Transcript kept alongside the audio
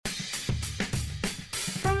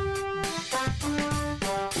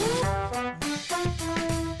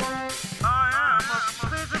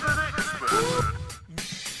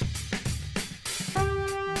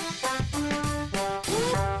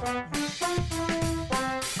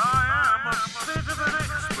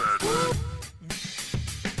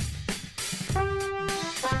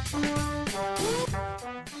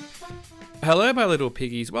Hello, my little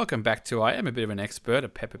piggies. Welcome back to I Am a Bit of an Expert, a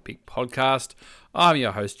Peppa Pig podcast. I'm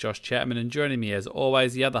your host, Josh Chapman, and joining me, as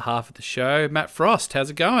always, the other half of the show, Matt Frost. How's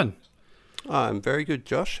it going? I'm very good,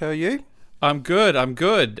 Josh. How are you? I'm good.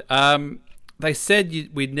 They said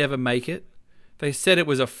we'd never make it. They said it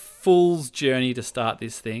was a fool's journey to start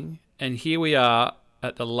this thing, and here we are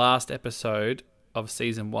at the last episode of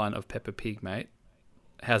Season 1 of Peppa Pig, mate.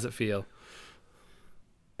 How's it feel?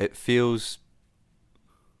 It feels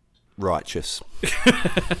righteous. I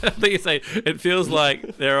think you say it feels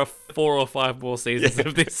like there are 4 or 5 more seasons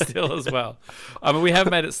of this still as well. I mean, we have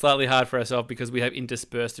made it slightly hard for ourselves because we have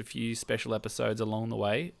interspersed a few special episodes along the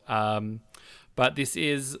way. But this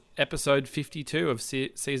is episode 52 of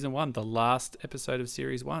season 1, the last episode of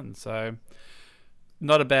series 1. So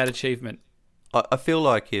not a bad achievement. I feel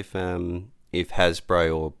like if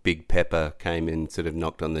Hasbro or Big Pepper came and sort of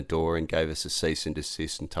knocked on the door and gave us a cease and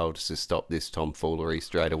desist and told us to stop this tomfoolery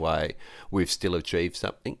straight away, we've still achieved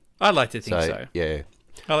something. I'd like to think so. Yeah.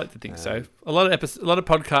 I like to think so. A lot of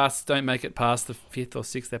podcasts don't make it past the 5th or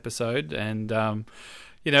 6th episode, and a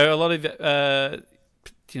lot of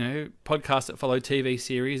podcasts that follow TV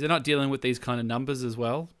series, they're not dealing with these kind of numbers as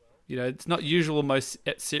well. You know, it's not usual. Most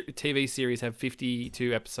TV series have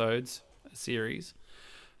 52 episodes a series,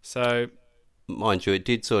 so. Mind you, it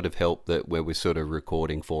did sort of help that where we're sort of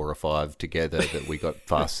recording 4 or 5 together that we got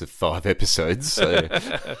past the 5 episodes. So.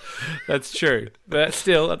 That's true, but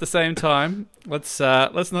still, at the same time, let's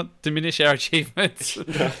not diminish our achievements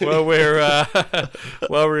while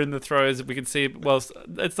we're in the throes. We can see. Well,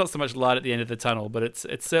 it's not so much light at the end of the tunnel, but it's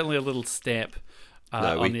certainly a little stamp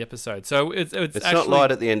on the episode. So it's actually not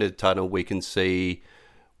light at the end of the tunnel. We can see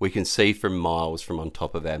from miles from on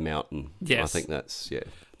top of our mountain. Yes, I think that's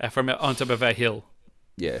from on top of our hill.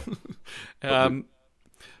 Yeah.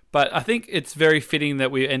 But I think it's very fitting that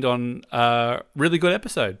we end on a really good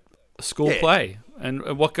episode, school play,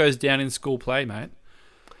 and what goes down in school play, mate.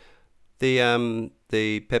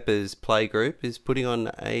 The Peppa's play group is putting on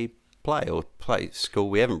a play school.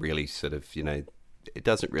 We haven't really sort of, it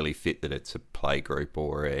doesn't really fit that it's a play group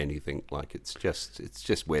or anything. Like it's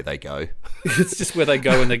just where they go. It's just where they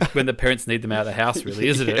go when the parents need them out of the house, really,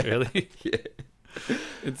 isn't it? Really? Yeah.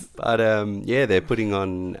 They're putting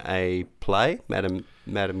on a play. Madame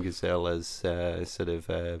Gazelle is sort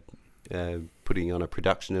of putting on a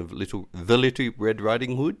production of The Little Red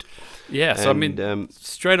Riding Hood. Yeah, so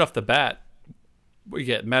straight off the bat, we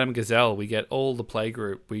get Madame Gazelle, we get all the play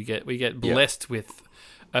group, we get blessed with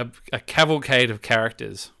a cavalcade of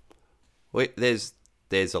characters. There's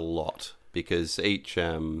a lot because each.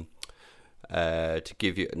 To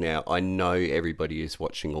give you now, I know everybody is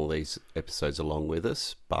watching all these episodes along with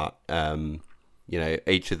us, but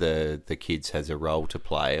each of the kids has a role to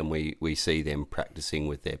play, and we see them practicing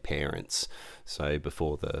with their parents. So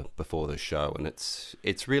before the show, and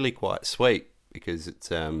it's really quite sweet because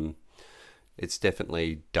it's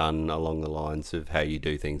definitely done along the lines of how you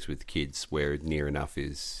do things with kids, where near enough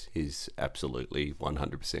is absolutely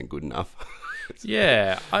 100% good enough.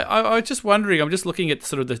 Yeah, I was just wondering, I'm just looking at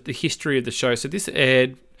sort of the history of the show. So this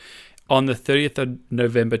aired on the 30th of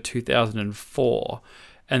November 2004,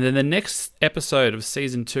 and then the next episode of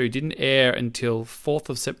Season 2 didn't air until 4th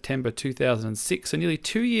of September 2006, so nearly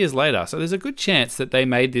 2 years later. So there's a good chance that they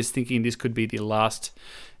made this thinking this could be the last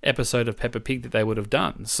episode of Peppa Pig that they would have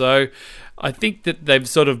done. So I think that they've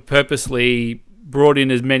sort of purposely brought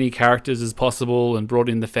in as many characters as possible and brought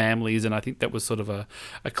in the families, and I think that was sort of a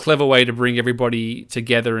clever way to bring everybody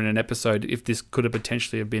together in an episode if this could have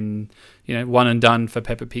potentially have been, one and done for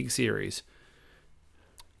Peppa Pig series.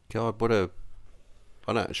 God,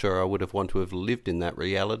 I'm not sure I would have wanted to have lived in that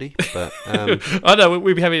reality, but... I know,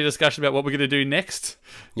 we'd be having a discussion about what we're going to do next.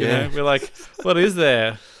 We're like, what is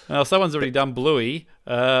there? Well, someone's already done Bluey.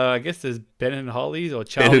 I guess there's Ben and Holly's or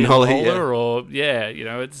Charlie and Lola, or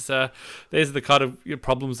it's there's the kind of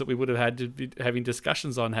problems that we would have had to be having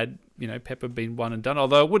discussions on had Peppa been one and done.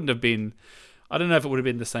 Although it wouldn't have been, I don't know if it would have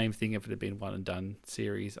been the same thing if it had been one and done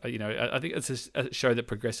series. I think it's a show that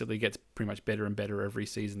progressively gets pretty much better and better every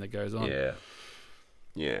season that goes on.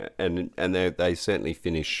 Yeah, and they certainly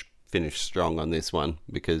finish strong on this one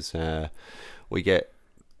because we get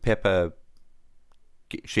Peppa.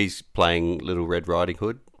 She's playing Little Red Riding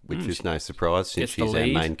Hood, which is no surprise since she's our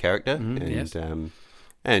main character,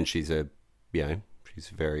 and she's a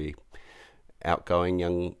she's a very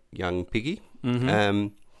outgoing young piggy. Mm-hmm.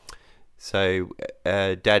 So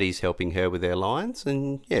Daddy's helping her with her lines,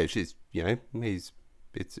 and she's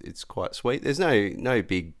it's quite sweet. There's no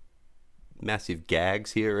big massive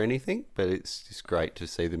gags here or anything, but it's just great to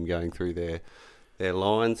see them going through their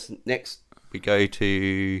lines. Next, we go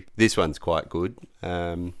to this one's quite good.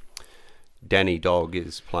 Danny Dog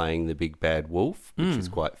is playing the big bad wolf, which is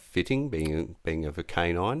quite fitting, being of a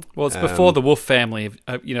canine. Well, it's before the Wolf family.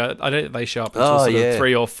 I don't think they show up until sort of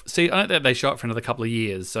 3 or... See, I don't think they show up for another couple of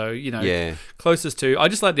years. So, closest to... I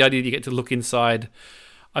just like the idea you get to look inside...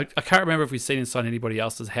 I can't remember if we've seen inside anybody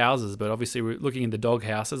else's houses, but obviously we're looking in the dog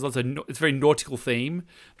houses. It's a very nautical theme.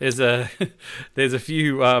 There's a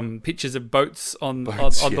few pictures of boats on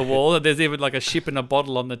the wall. There's even like a ship and a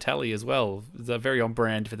bottle on the tally as well. It's very on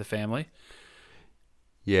brand for the family.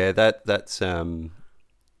 Yeah, that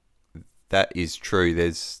is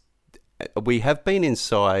true. We have been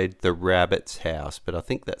inside the rabbit's house, but I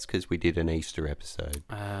think that's because we did an Easter episode.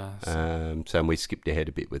 So we skipped ahead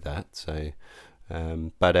a bit with that. So,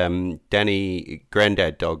 but Danny,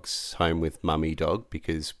 Granddad Dog's home with Mummy Dog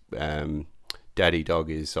because Daddy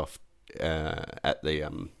Dog is off at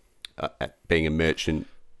being a merchant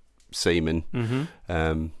seaman.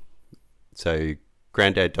 Mm-hmm. So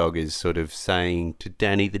Granddad Dog is sort of saying to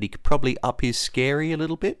Danny that he could probably up his scary a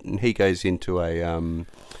little bit, and he goes into a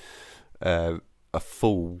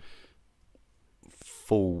full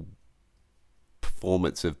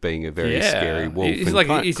performance of being a very scary wolf.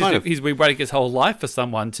 He's been waiting his whole life for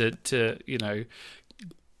someone to be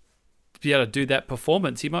able to do that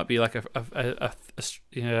performance. He might be like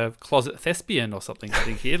a closet thespian or something. I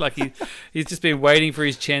think here, like he's just been waiting for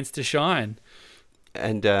his chance to shine.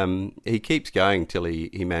 And he keeps going till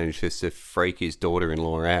he manages to freak his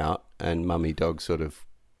daughter-in-law out, and Mummy Dog sort of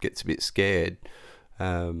gets a bit scared.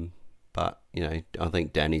 But, I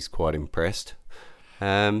think Danny's quite impressed.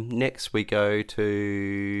 Next we go to...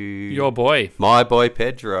 Your boy. My boy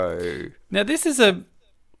Pedro. Now, this is a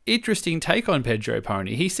interesting take on Pedro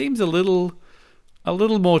Pony. He seems a little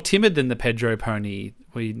more timid than the Pedro Pony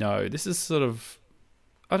we know. This is sort of...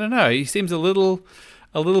 I don't know. He seems a little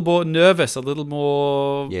more nervous, a little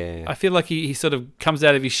more... Yeah. I feel like he sort of comes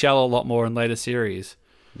out of his shell a lot more in later series.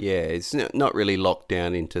 Yeah, it's not really locked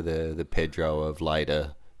down into the Pedro of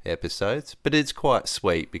later episodes, but it's quite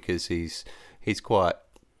sweet because he's quite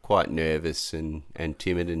nervous and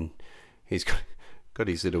timid, and he's got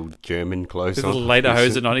his little German clothes on. His little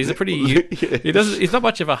lederhosen on. He's a pretty... He's not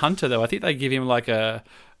much of a hunter, though. I think they give him like a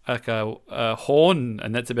horn,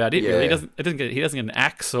 and that's about it. Really, he doesn't get an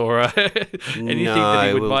axe or anything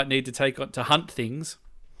that he might need to take on to hunt things.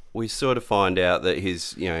 We sort of find out that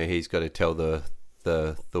he's got to tell the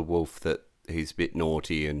wolf that he's a bit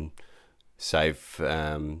naughty and save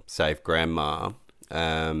Grandma,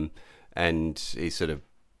 and he sort of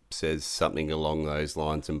says something along those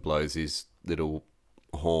lines and blows his little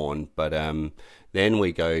horn. But then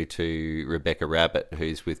we go to Rebecca Rabbit,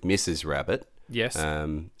 who's with Mrs. Rabbit. Yes.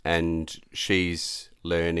 And she's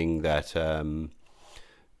learning that,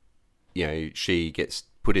 she gets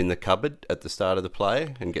put in the cupboard at the start of the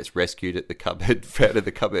play and gets rescued out of the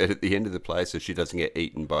cupboard at the end of the play, so she doesn't get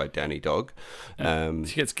eaten by Danny Dog.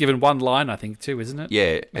 She gets given one line, I think, too, isn't it?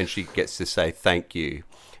 Yeah, and she gets to say thank you.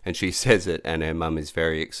 And she says it, and her mum is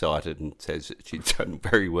very excited and says that she's done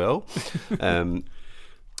very well. And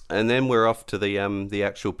then we're off to the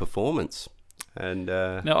actual performance. And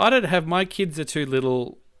now, I don't have... My kids are too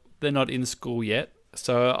little. They're not in school yet.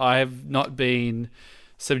 So I have not been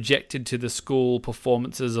subjected to the school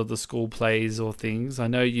performances or the school plays or things. I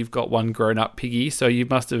know you've got one grown-up piggy, so you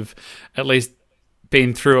must have at least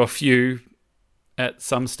been through a few at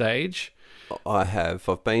some stage. I have.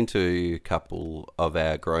 I've been to a couple of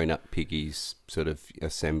our grown-up piggies sort of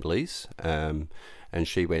assemblies, and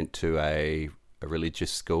she went to a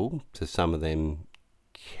religious school, so some of them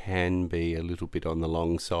can be a little bit on the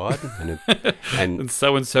long side, and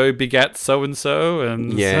so and so begat so and so,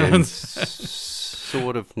 and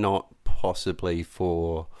sort of not possibly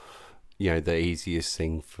for the easiest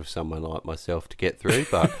thing for someone like myself to get through,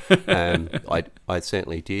 but I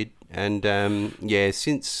certainly did. And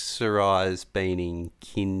since Sarai's been in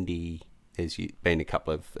kindy, there's been a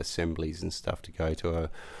couple of assemblies and stuff to go to.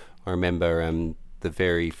 I remember the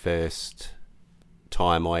very first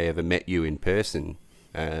time I ever met you in person,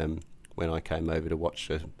 when I came over to watch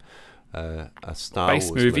a Star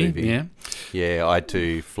Wars movie. Yeah, I had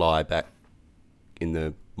to fly back in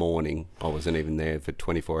the morning. I wasn't even there for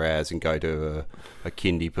 24 hours and go to a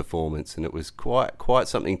kindy performance, and it was quite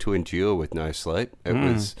something to endure with no sleep. It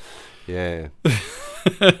was, yeah.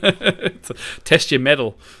 Test your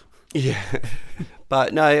mettle. Yeah.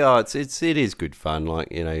 But no, it is good fun. Like,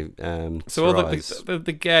 so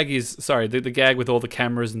the gag is the gag with all the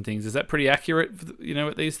cameras and things. Is that pretty accurate?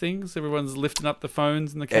 At these things, everyone's lifting up the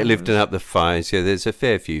phones and the cameras. Lifting up the phones. Yeah, there's a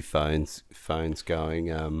fair few phones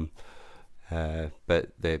going.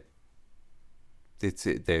 But they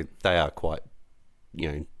are quite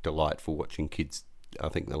delightful watching kids I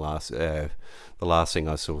think the last thing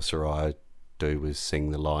I saw Soraya do was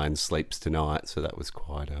sing "The Lion Sleeps Tonight," so that was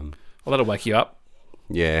quite Well, that'll wake you up.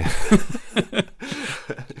 Yeah.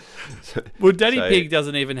 Well, Daddy Pig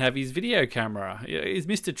doesn't even have his video camera. Is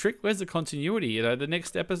Mr. Trick? Where's the continuity? The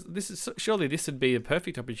next episode. Surely this would be a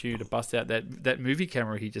perfect opportunity to bust out that movie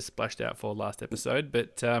camera he just splashed out for last episode.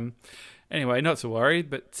 But anyway, not to worry.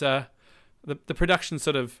 But the production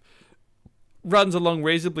sort of runs along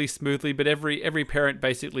reasonably smoothly. But every parent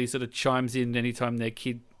basically sort of chimes in anytime their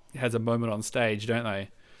kid has a moment on stage, don't they?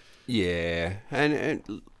 Yeah,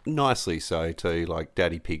 and nicely so too. Like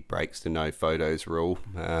Daddy Pig breaks the no photos rule.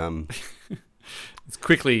 It's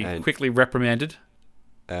quickly reprimanded.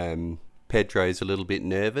 Pedro's a little bit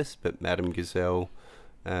nervous, but Madame Gazelle,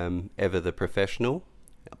 ever the professional,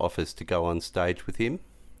 offers to go on stage with him,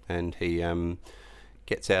 and he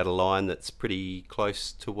gets out a line that's pretty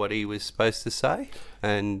close to what he was supposed to say,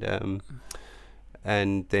 and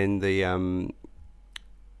then the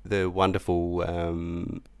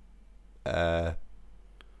wonderful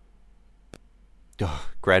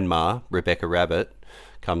grandma Rebecca Rabbit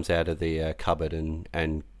comes out of the cupboard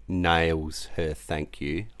and nails her thank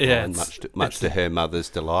you. Yeah, much to her mother's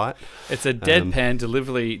delight. It's a deadpan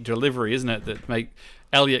delivery, isn't it? That make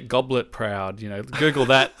Elliot Goblet proud. Google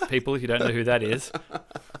that, people, if you don't know who that is.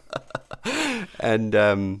 And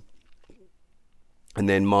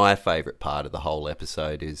then my favourite part of the whole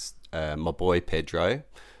episode is my boy Pedro,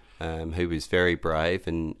 who was very brave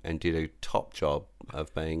and did a top job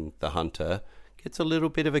of being the hunter, gets a little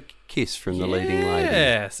bit of a kiss from the leading lady.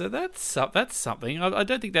 Yeah, so that's something. I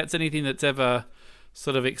don't think that's anything that's ever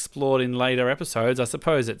sort of explored in later episodes. I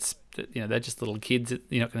suppose it's, they're just little kids.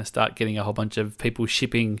 You're not going to start getting a whole bunch of people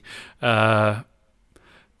shipping Pepper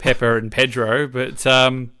and Pedro, but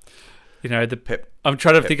I'm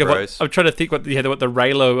trying to think what the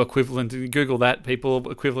Raylo equivalent. Google that, people,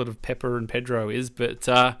 equivalent of Pepper and Pedro is. But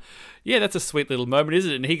that's a sweet little moment,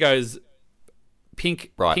 isn't it? And he goes pinker,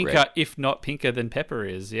 red. if not pinker than Pepper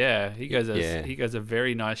is. Yeah, he goes a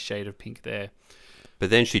very nice shade of pink there. But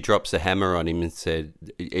then she drops a hammer on him and said,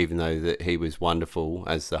 even though that he was wonderful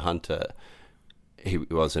as the hunter, he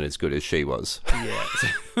wasn't as good as she was. Yeah.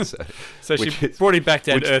 so she brought him back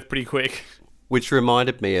down to earth pretty quick. Which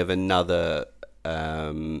reminded me of another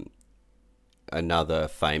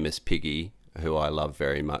famous piggy who I love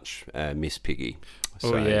very much, Miss Piggy.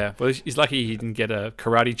 So, yeah. Well, he's lucky he didn't get a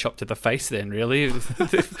karate chop to the face then, really,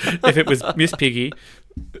 if it was Miss Piggy.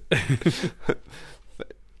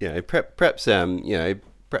 Perhaps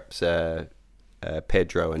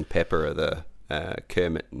Pedro and Pepper are the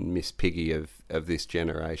Kermit and Miss Piggy of this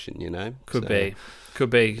generation, Could be.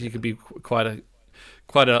 You could be quite a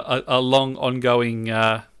long ongoing,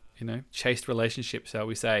 chaste relationship, shall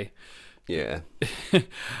we say. Yeah.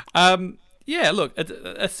 Look,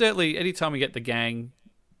 certainly anytime we get the gang,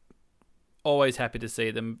 always happy to see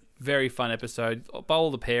them. Very fun episode. All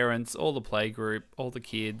the parents, all the playgroup, all the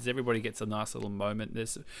kids, everybody gets a nice little moment.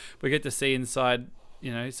 We get to see inside,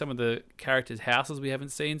 some of the characters' houses we haven't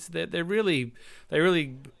seen. So they really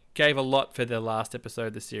gave a lot for their last episode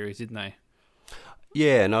of the series, didn't they?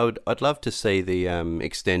 Yeah, and I'd love to see the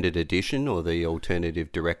extended edition or the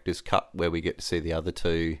alternative director's cut where we get to see the other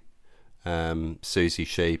two, Susie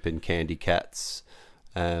Sheep and Candy Cats.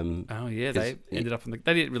 They ended up on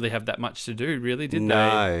they didn't really have that much to do, really, did no,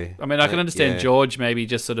 they? I mean, I can understand George maybe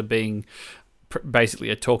just sort of being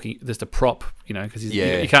basically just a prop, because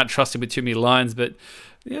you can't trust him with too many lines. But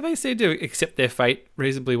they seem to accept their fate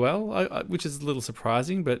reasonably well, which is a little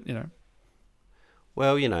surprising. But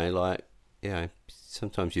well,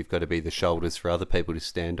 sometimes you've got to be the shoulders for other people to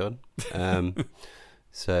stand on.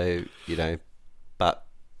 But.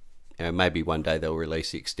 Maybe one day they'll release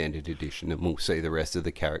the extended edition and we'll see the rest of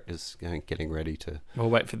the characters getting ready to... We'll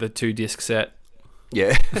wait for the 2-disc set.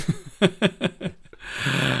 Yeah.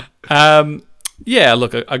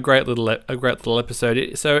 Look, a great little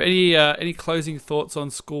episode. So any closing thoughts on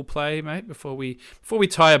School Play, mate, before we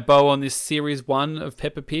tie a bow on this series 1 of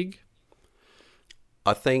Peppa Pig?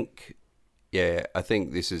 I think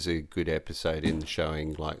this is a good episode in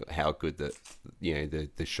showing how good that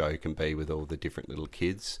the show can be with all the different little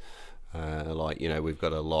kids. We've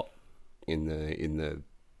got a lot in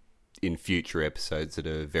future episodes that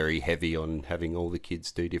are very heavy on having all the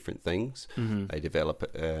kids do different things. Mm-hmm. They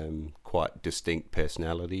develop quite distinct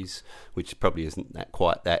personalities, which probably isn't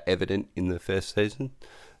quite that evident in the first season.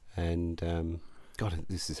 And God,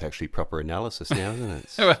 this is actually proper analysis now, isn't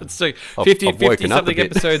it? Well, it's 50-something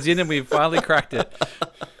episodes in and we've finally cracked it.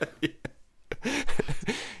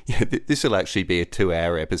 Yeah, this will actually be a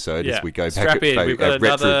 2-hour episode as we go back. Strap in. We've got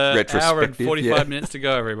another hour and 45 minutes to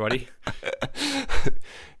go, everybody.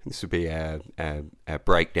 This would be our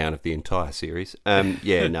breakdown of the entire series.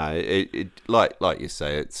 Yeah, no, it like you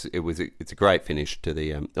say, it's a great finish to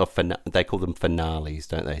the they call them finales,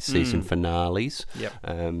 don't they? Season finales. Yep.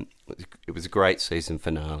 It was a great season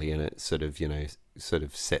finale, and it sort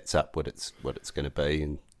of sets up what it's going to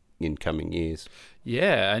be in coming years.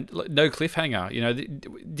 Yeah, and no cliffhanger. You know,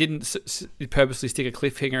 didn't purposely stick a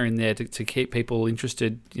cliffhanger in there to keep people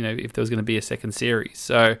interested. You know, if there was going to be a second series.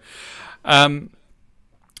 So,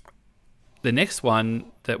 the next one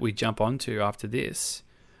that we jump onto after this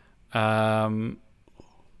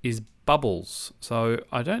is Bubbles. So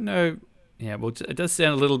I don't know. Yeah, well, it does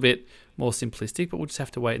sound a little bit more simplistic, but we'll just have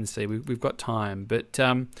to wait and see. We've got time. But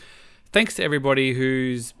thanks to everybody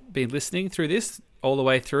who's been listening through this all the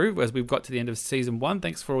way through as we've got to the end of season 1.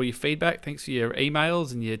 Thanks for all your feedback. Thanks for your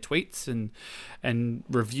emails and your tweets and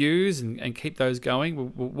reviews, and keep those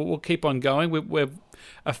going. We'll keep on going. We're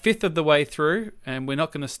a fifth of the way through, and we're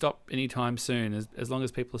not going to stop anytime soon as long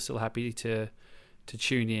as people are still happy to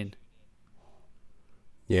tune in.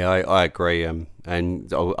 Yeah, I agree. And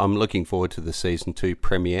I'm looking forward to the season 2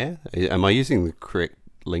 premiere. Am I using the correct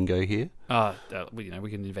lingo here? We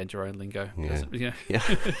can invent our own lingo. Yeah.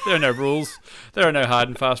 There are no rules. There are no hard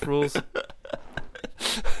and fast rules.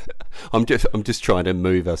 I'm just trying to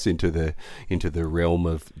move us into the realm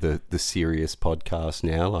of the serious podcast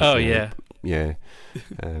now. Like, yeah.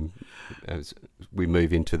 As we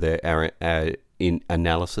move into our in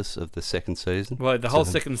analysis of the second season. Well, the whole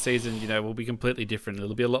second season, will be completely different.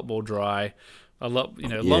 It'll be a lot more dry, a lot,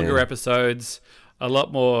 longer episodes, a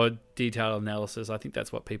lot more detailed analysis. I think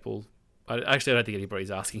that's what people. I don't think anybody's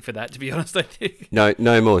asking for that, to be honest. I think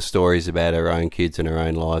no more stories about our own kids and our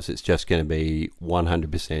own lives. It's just going to be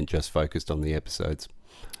 100% just focused on the episodes.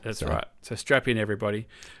 That's right. So strap in, everybody.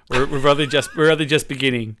 We're only just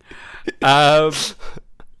beginning.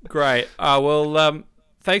 Great. Well,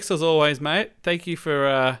 thanks as always, mate. Thank you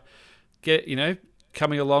for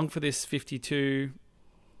coming along for this 52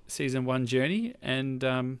 season 1 journey, and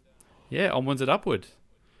onwards and upward.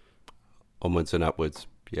 Onwards and upwards.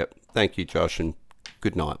 Yep. Thank you, Josh, and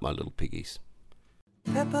good night, my little piggies.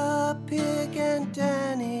 Peppa Pig and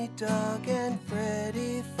Danny Dog and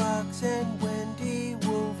Freddy Fox and Wendy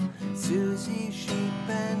Wolf, Susie Sheep